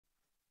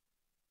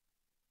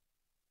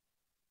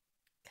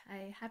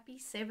Okay, happy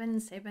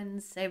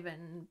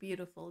 777,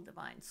 beautiful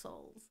divine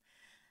souls.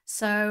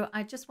 So,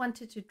 I just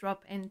wanted to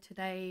drop in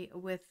today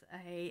with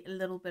a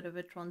little bit of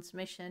a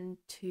transmission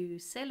to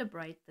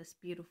celebrate this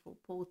beautiful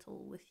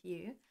portal with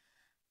you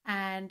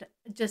and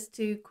just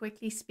to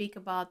quickly speak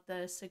about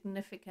the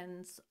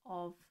significance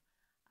of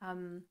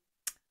um,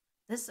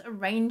 this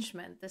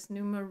arrangement, this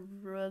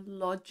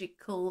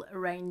numerological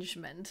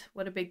arrangement.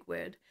 What a big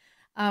word.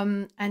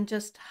 And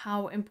just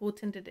how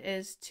important it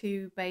is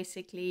to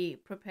basically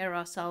prepare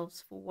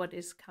ourselves for what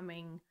is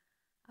coming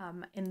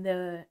in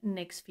the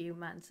next few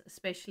months,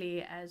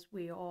 especially as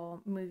we are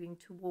moving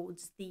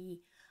towards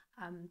the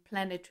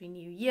planetary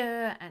new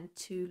year and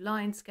to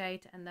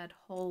Lionsgate and that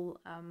whole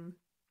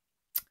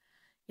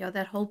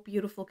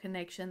beautiful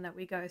connection that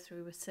we go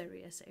through with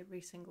Sirius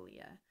every single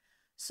year.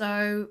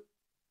 So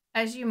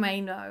as you may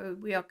know,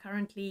 we are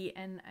currently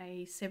in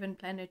a 7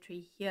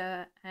 planetary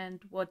year, and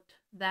what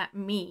that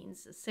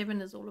means, 7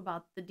 is all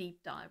about the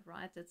deep dive,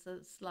 right?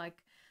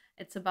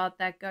 It's about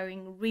that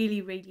going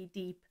really, really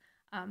deep,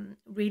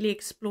 really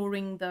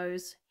exploring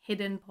those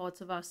hidden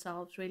parts of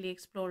ourselves, really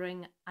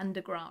exploring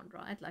underground,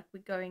 right? Like we're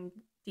going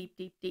deep,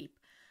 deep, deep.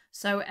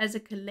 So as a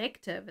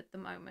collective at the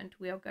moment,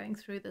 we are going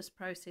through this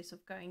process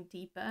of going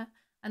deeper,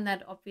 and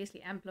that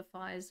obviously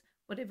amplifies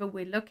whatever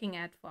we're looking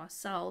at for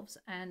ourselves,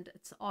 and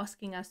it's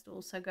asking us to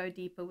also go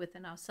deeper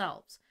within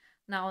ourselves.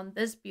 Now, on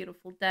this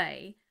beautiful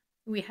day,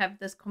 we have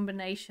this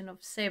combination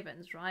of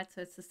sevens, right?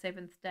 So it's the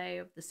 7th day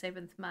of the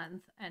 7th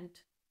month, and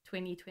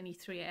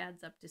 2023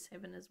 adds up to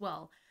 7 as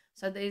well.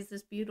 So there's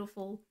this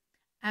beautiful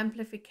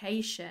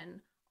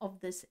amplification of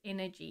this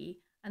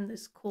energy and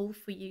this call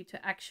for you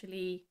to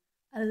actually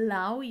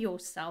allow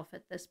yourself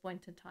at this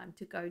point in time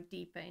to go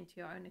deeper into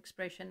your own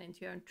expression,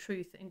 into your own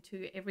truth,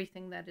 into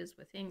everything that is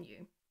within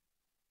you.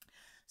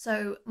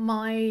 So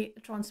my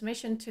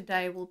transmission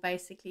today will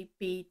basically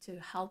be to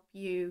help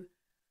you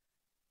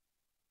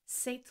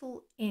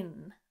settle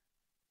in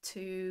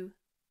to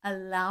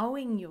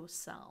allowing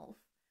yourself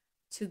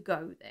to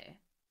go there,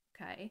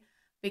 okay?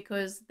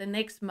 Because the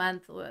next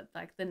month, or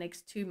like the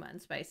next 2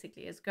 months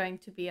basically, is going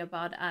to be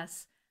about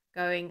us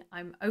going,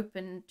 I'm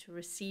open to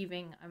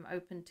receiving, I'm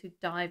open to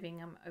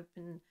diving, I'm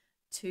open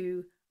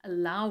to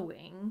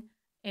allowing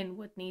in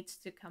what needs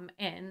to come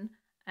in,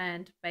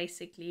 and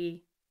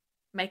basically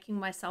making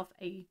myself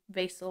a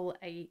vessel,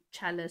 a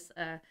chalice,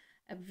 a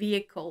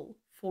vehicle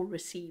for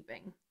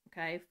receiving,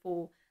 okay,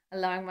 for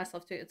allowing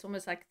myself to. It's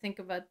almost like, think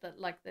about that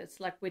like this,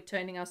 like we're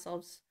turning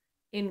ourselves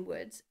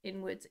inwards,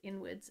 inwards,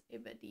 inwards,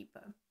 ever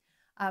deeper.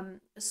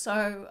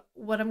 So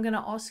what I'm going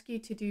to ask you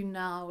to do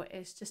now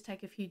is just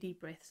take a few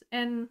deep breaths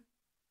in.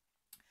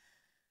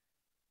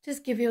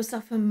 Just give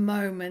yourself a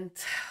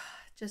moment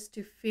just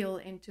to feel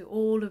into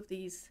all of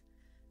these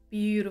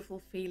beautiful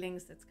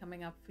feelings that's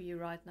coming up for you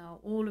right now,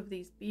 all of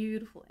these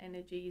beautiful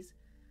energies,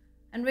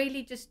 and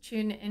really just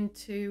tune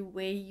into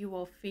where you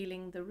are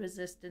feeling the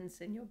resistance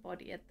in your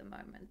body at the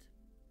moment.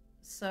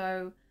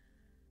 So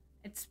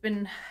it's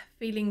been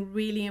feeling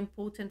really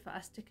important for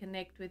us to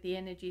connect with the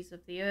energies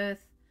of the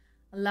earth,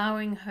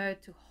 allowing her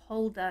to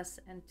hold us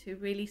and to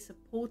really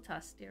support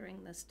us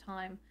during this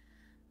time.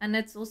 And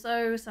it's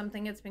also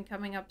something that's been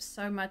coming up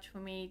so much for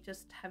me,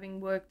 just having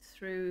worked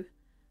through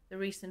the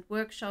recent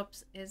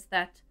workshops, is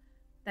that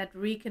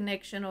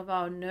reconnection of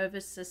our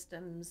nervous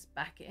systems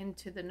back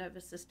into the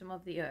nervous system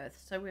of the earth.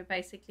 So we're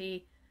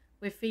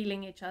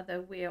feeling each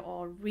other, we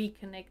are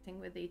reconnecting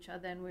with each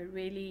other, and we're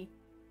really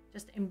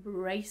just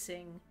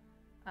embracing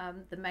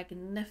the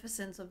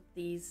magnificence of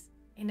these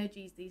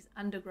energies, these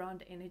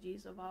underground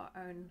energies of our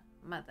own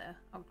mother,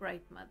 our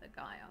great mother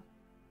Gaia.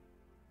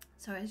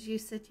 So as you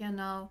sit here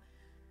now,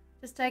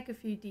 just take a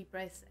few deep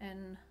breaths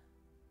in.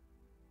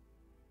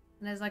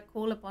 And as I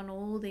call upon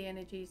all the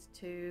energies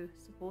to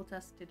support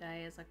us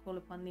today, as I call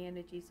upon the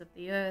energies of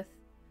the earth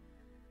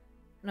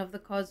and of the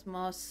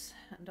cosmos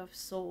and of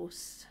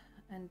source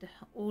and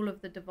all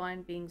of the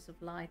divine beings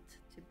of light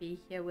to be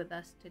here with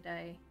us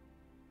today.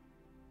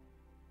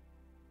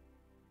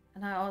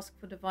 And I ask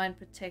for divine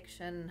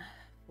protection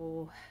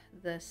for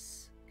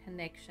this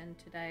connection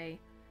today,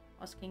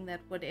 asking that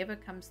whatever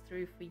comes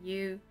through for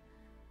you,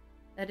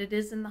 that it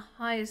is in the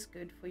highest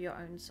good for your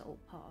own soul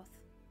path,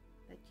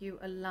 that you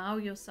allow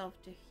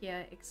yourself to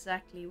hear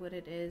exactly what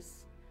it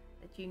is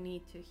that you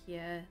need to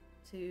hear,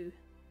 to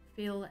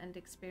feel and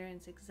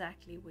experience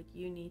exactly what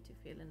you need to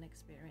feel and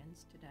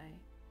experience today.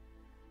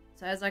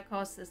 So as I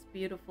cast this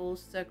beautiful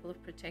circle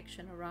of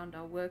protection around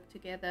our work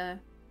together,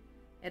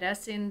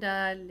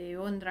 Erasinda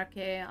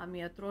leondrake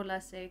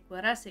amiatrolase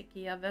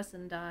quaraseki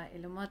avasanda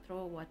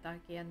elumatro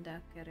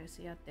watakianda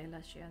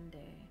keresiatela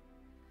shiande.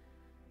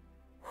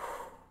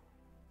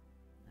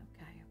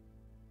 Okay.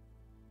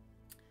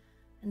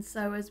 And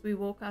so as we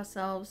walk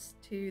ourselves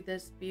to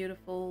this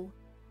beautiful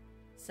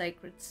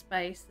sacred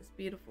space, this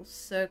beautiful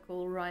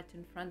circle right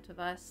in front of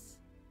us,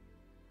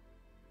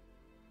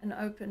 an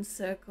open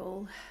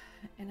circle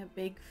in a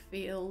big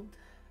field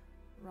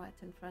right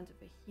in front of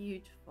a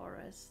huge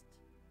forest,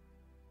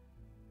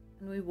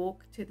 and we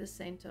walk to the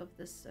center of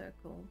this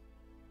circle,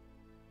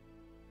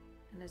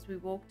 And as we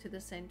walk to the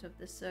center of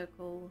the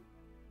circle,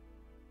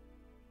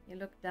 you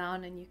look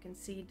down and you can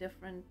see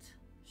different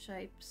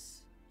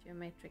shapes,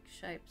 geometric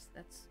shapes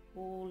that's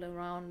all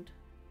around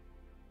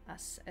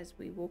us as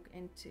we walk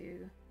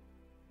into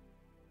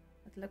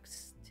what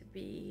looks to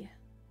be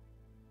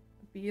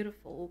a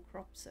beautiful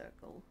crop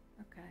circle.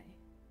 Okay,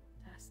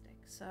 fantastic.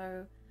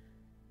 So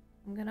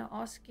I'm going to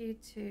ask you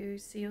to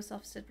see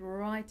yourself sit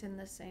right in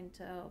the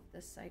center of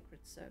the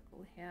sacred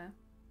circle here.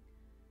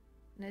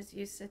 And as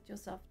you sit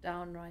yourself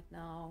down right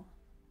now,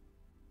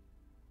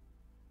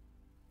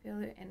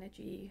 feel your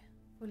energy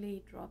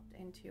fully dropped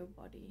into your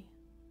body.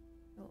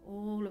 Feel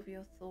all of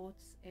your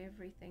thoughts,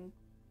 everything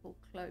pull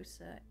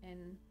closer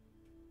in.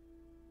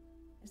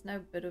 There's no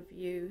bit of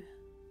you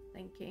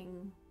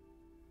thinking,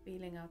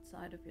 feeling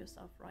outside of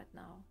yourself right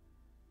now.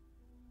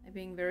 And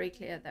being very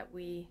clear that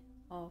we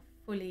are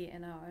fully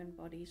in our own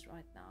bodies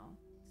right now.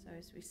 So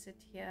as we sit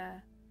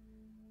here,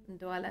 I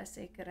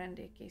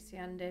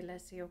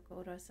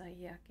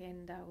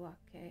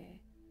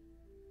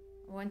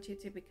want you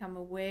to become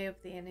aware of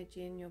the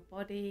energy in your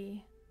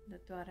body,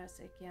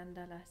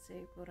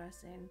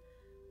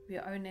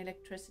 your own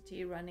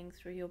electricity running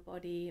through your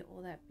body,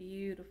 all that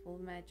beautiful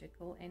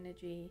magical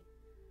energy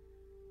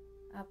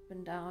up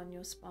and down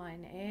your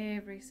spine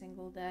every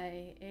single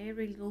day,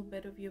 every little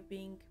bit of your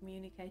being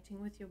communicating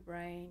with your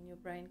brain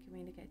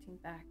communicating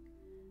back.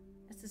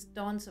 It's this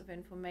dance of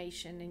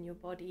information in your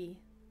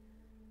body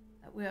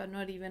that we are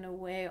not even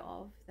aware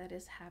of that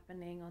is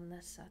happening on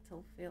the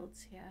subtle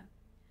fields here.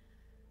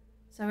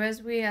 So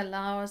as we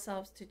allow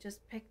ourselves to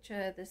just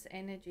picture this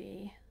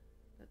energy,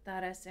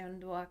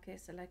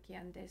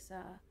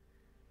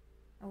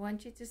 I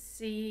want you to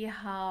see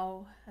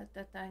how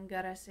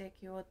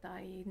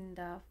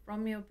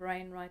from your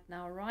brain right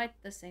now, right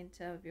the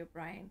center of your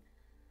brain,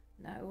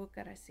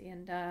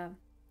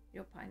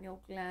 your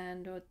pineal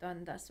gland,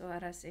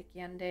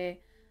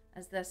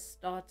 as this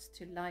starts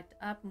to light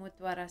up,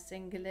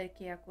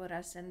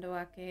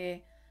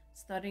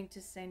 starting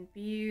to send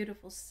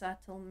beautiful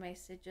subtle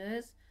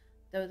messages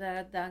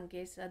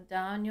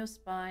down your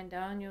spine,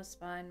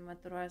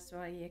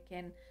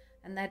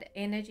 and that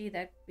energy,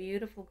 that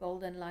beautiful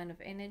golden line of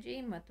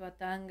energy,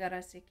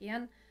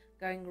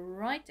 going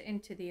right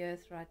into the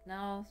earth right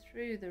now,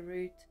 through the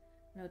root,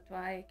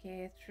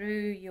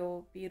 through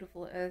your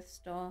beautiful earth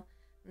star,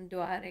 and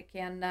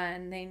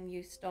then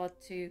you start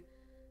to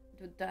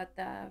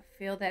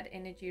feel that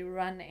energy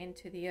run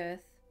into the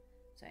earth.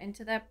 So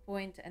into that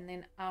point, and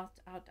then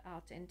out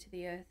into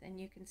the earth, and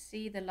you can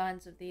see the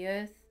lines of the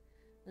earth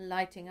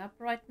lighting up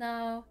right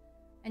now.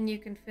 And you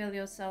can feel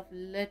yourself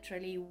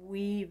literally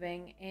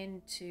weaving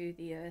into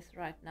the earth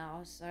right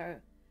now. So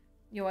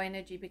your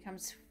energy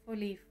becomes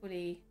fully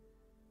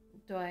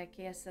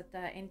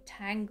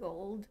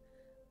entangled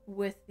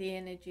with the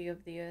energy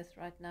of the earth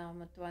right now.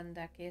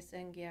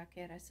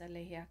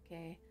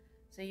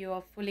 So you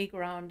are fully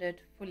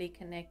grounded, fully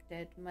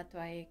connected.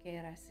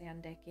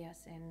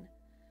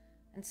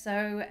 And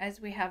so as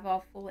we have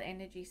our full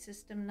energy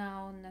system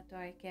now,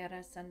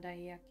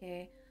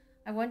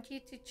 I want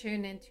you to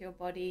tune into your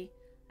body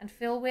and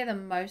feel where the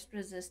most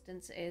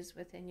resistance is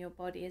within your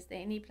body. Is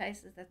there any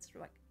places that's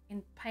like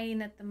in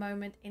pain at the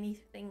moment?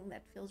 Anything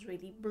that feels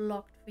really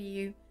blocked for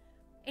you?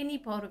 Any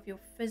part of your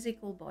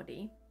physical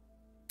body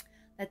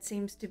that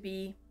seems to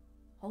be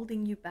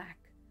holding you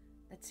back,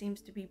 that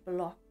seems to be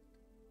blocked?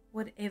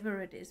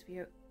 Whatever it is for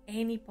you,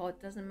 any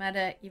part, doesn't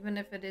matter, even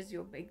if it is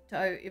your big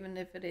toe, even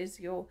if it is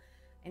your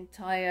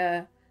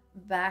entire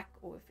back,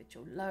 or if it's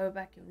your lower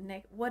back, your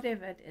neck,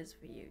 whatever it is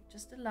for you,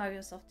 just allow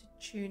yourself to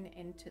tune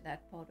into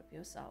that part of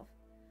yourself.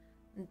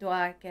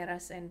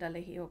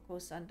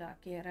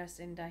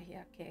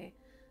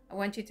 I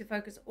want you to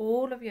focus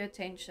all of your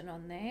attention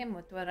on them.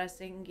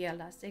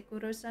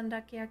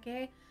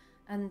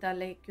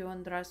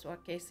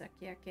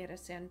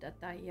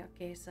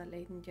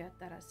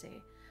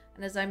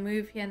 And as I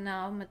move here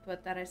now,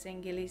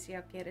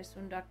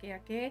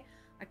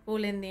 I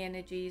call in the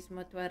energies,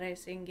 the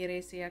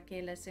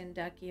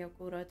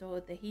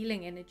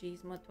healing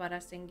energies, and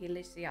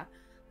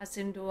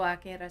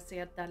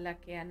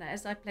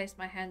as I place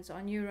my hands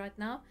on you right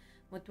now,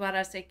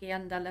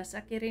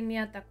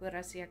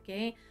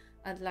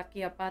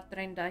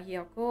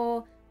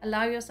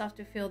 allow yourself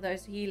to feel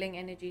those healing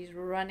energies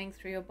running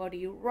through your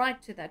body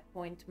right to that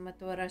point.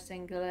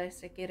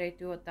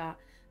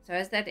 So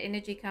as that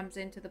energy comes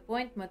into the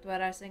point,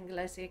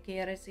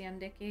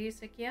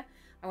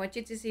 I want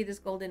you to see this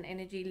golden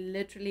energy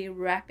literally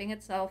wrapping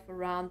itself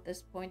around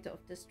this point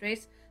of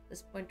distress,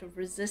 this point of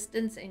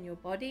resistance in your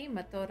body.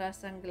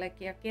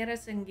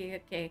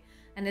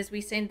 And as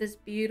we send this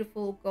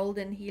beautiful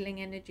golden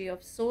healing energy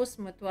of source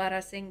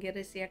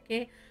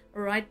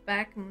right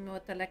back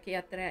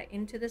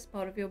into this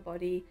part of your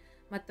body,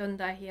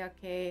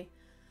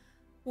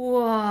 and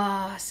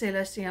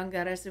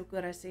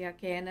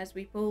as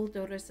we pull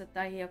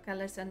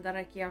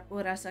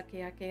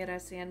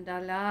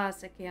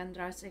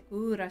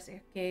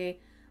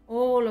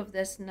all of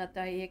this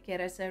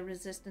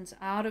resistance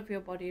out of your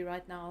body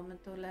right now,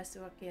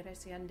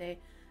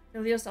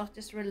 Feel yourself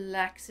just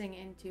relaxing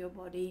into your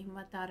body.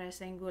 Matara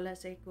sengula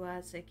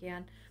sekua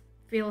sekian.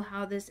 Feel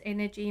how this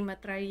energy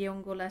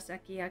matrayongula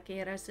sakia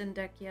kera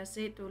sendakia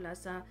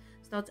setulasa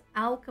starts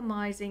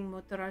alchemizing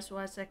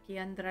mutaraswa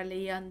sakian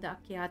dralianda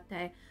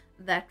kiate,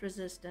 that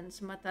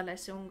resistance. Matala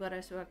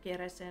sungara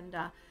swakera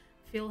senda.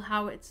 Feel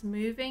how it's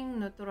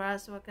moving, and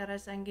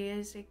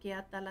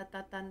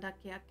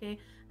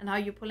how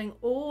you're pulling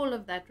all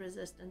of that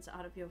resistance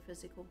out of your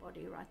physical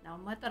body right now.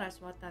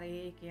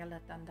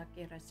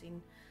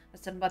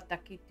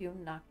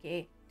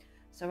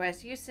 So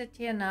as you sit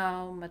here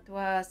now,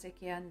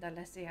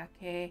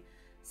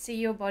 see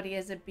your body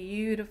as a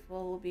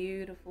beautiful,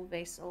 beautiful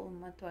vessel.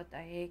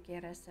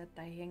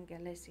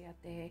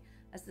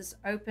 As this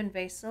open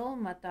vessel,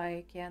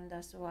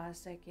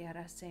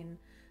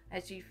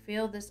 as you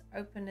feel this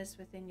openness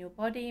within your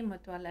body, we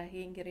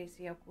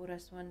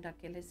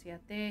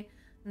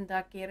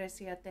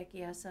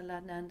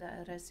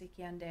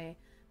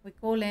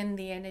call in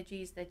the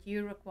energies that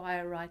you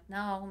require right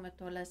now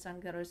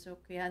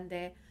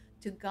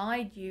to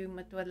guide you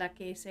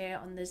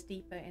on this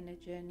deeper inner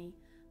journey.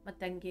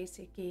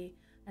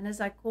 And as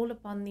I call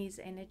upon these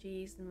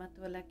energies,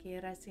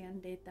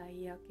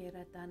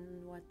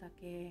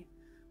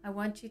 I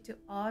want you to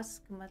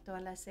ask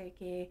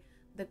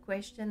the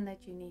question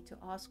that you need to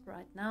ask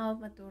right now,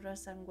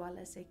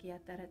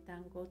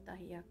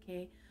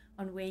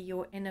 on where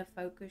your inner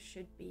focus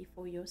should be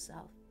for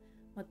yourself.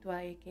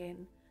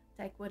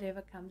 Take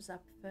whatever comes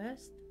up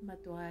first.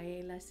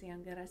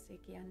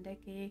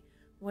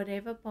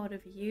 Whatever part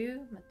of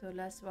you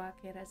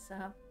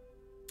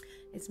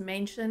is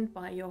mentioned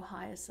by your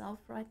higher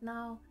self right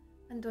now,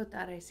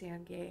 that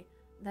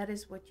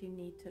is what you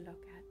need to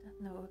look at.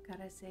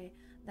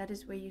 That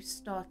is where you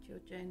start your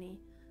journey.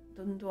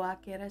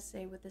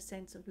 With a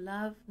sense of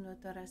love,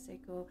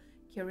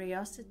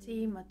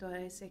 curiosity,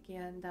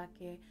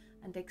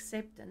 and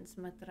acceptance,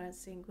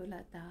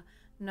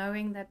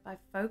 knowing that by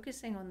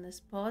focusing on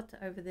this part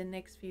over the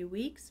next few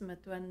weeks,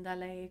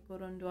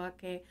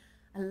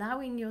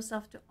 allowing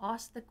yourself to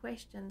ask the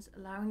questions,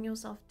 allowing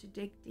yourself to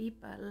dig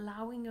deeper,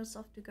 allowing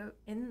yourself to go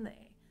in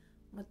there.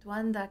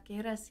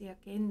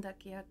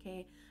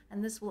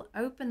 And this will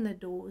open the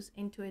doors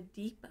into a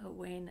deeper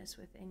awareness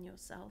within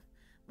yourself.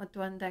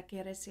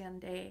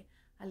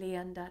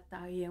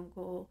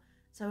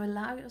 So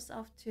allow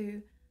yourself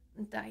to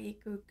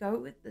go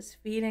with this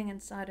feeling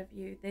inside of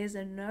you. There's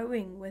a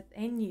knowing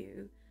within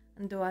you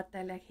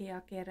that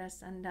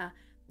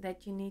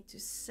you need to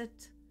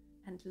sit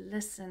and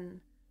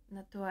listen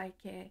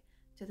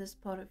to this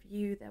part of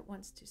you that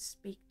wants to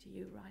speak to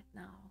you right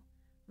now.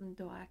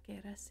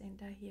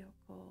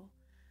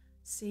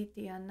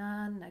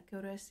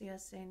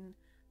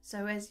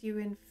 So as you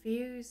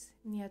infuse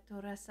your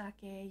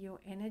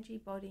energy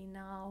body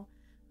now,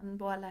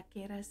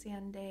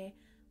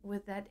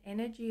 with that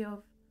energy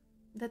of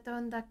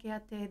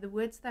the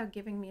words they're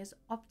giving me is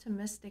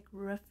optimistic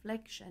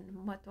reflection,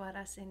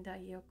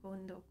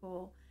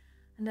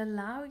 and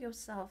allow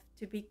yourself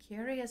to be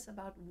curious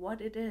about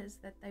what it is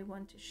that they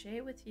want to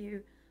share with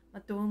you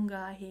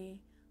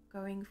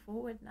going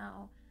forward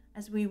now.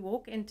 As we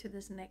walk into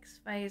this next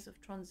phase of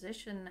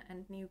transition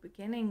and new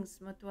beginnings,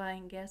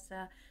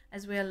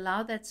 as we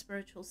allow that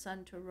spiritual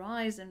sun to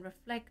rise and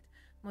reflect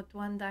all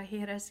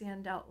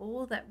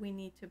that we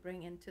need to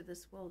bring into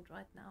this world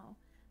right now.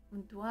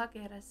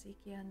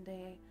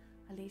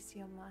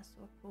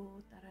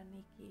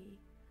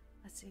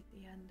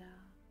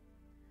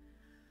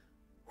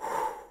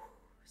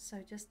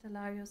 So just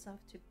allow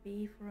yourself to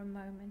be for a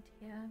moment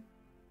here.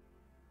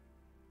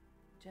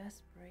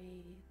 Just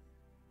breathe.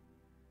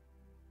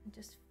 And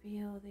just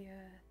feel the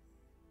earth,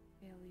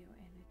 feel your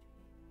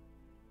energy.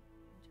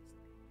 And just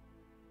be.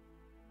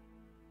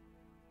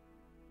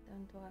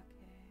 Don't walk here.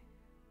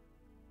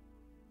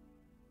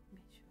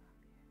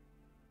 Mishwake.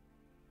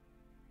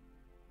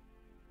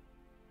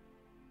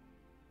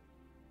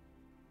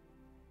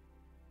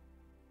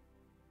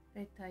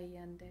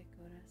 Retayande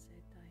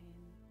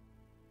korasetayin.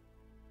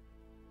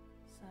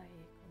 Sai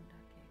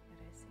kundake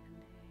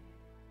keresiande.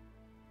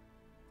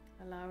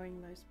 Allowing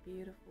those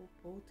beautiful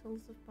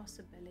portals of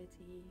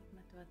possibility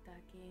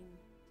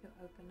to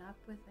open up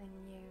within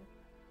you,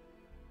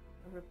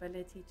 your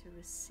ability to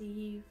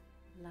receive,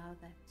 allow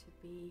that to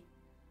be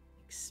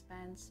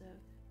expansive,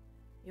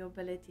 your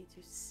ability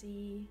to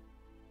see,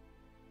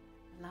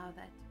 allow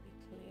that to be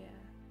clear,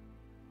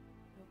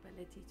 your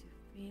ability to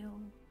feel,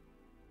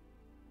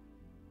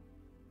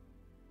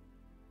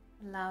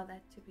 allow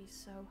that to be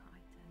so heightened.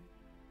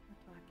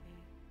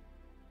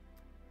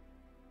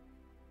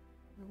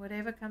 And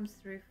whatever comes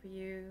through for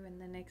you in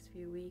the next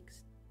few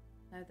weeks,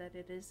 know that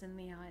it is in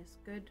the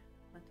highest good.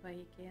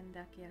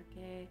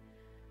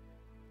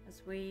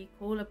 As we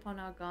call upon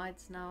our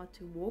guides now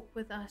to walk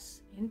with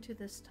us into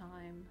this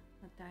time,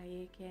 to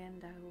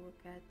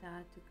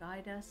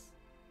guide us,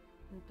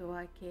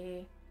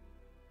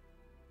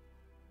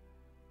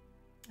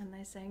 and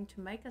they're saying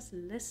to make us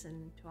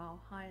listen to our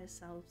higher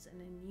selves in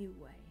a new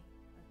way,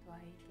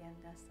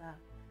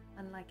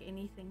 unlike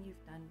anything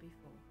you've done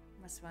before.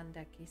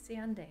 Maswanda ki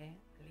siande,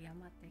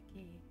 liamate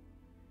ki,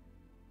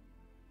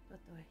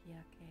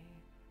 totohia ke.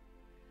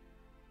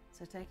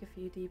 So take a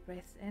few deep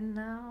breaths in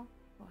now,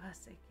 for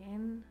us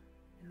again,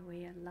 and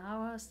we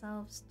allow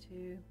ourselves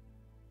to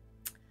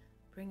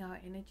bring our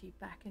energy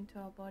back into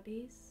our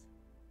bodies.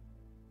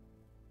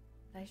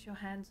 Place your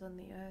hands on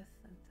the earth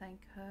and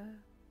thank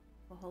her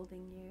for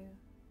holding you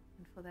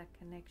and for that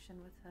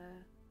connection with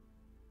her.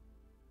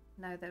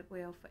 Know that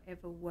we are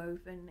forever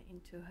woven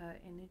into her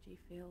energy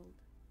field.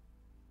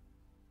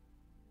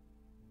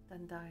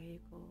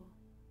 Dandayiko.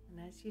 And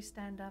as you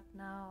stand up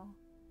now,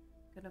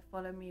 you're going to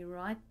follow me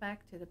right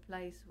back to the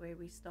place where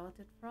we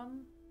started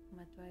from.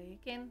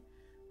 Matwaikin,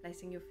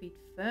 placing your feet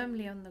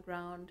firmly on the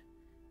ground.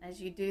 As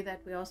you do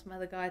that, we ask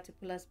Mother Gaia to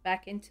pull us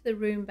back into the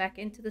room, back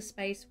into the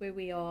space where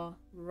we are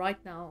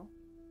right now.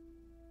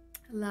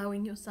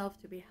 Allowing yourself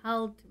to be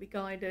held, to be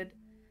guided.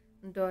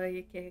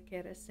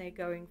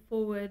 Going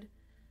forward.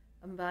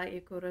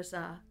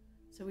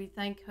 So we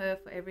thank her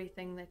for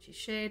everything that she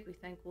shared. We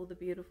thank all the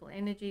beautiful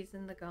energies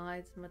in the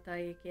guides.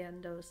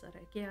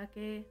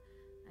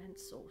 And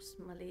Source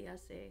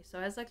Maliase. So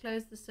as I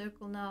close the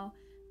circle now,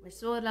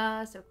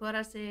 Mesora,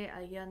 Sokorase,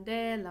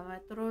 Ayande,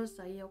 Lamatros,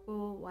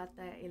 Ayoko,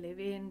 Wata,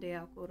 Elevin, De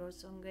Akuro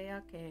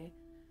Songayake.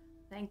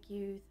 Thank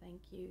you,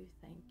 thank you,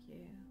 thank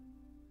you.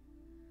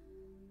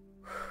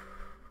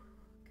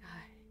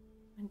 Okay.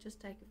 And just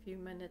take a few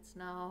minutes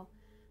now.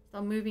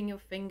 Start moving your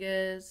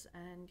fingers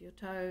and your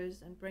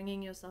toes and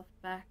bringing yourself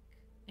back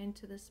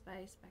into the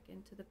space, back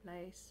into the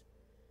place.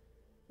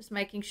 Just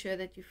making sure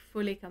that you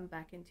fully come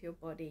back into your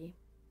body.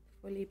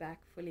 Fully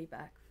back, fully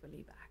back,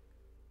 fully back.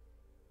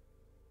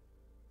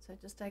 So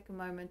just take a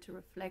moment to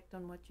reflect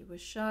on what you were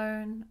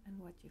shown and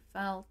what you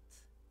felt.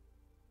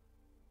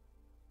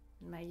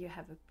 And may you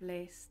have a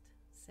blessed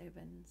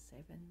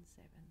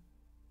 777.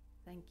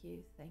 Thank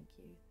you, thank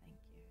you, thank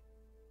you.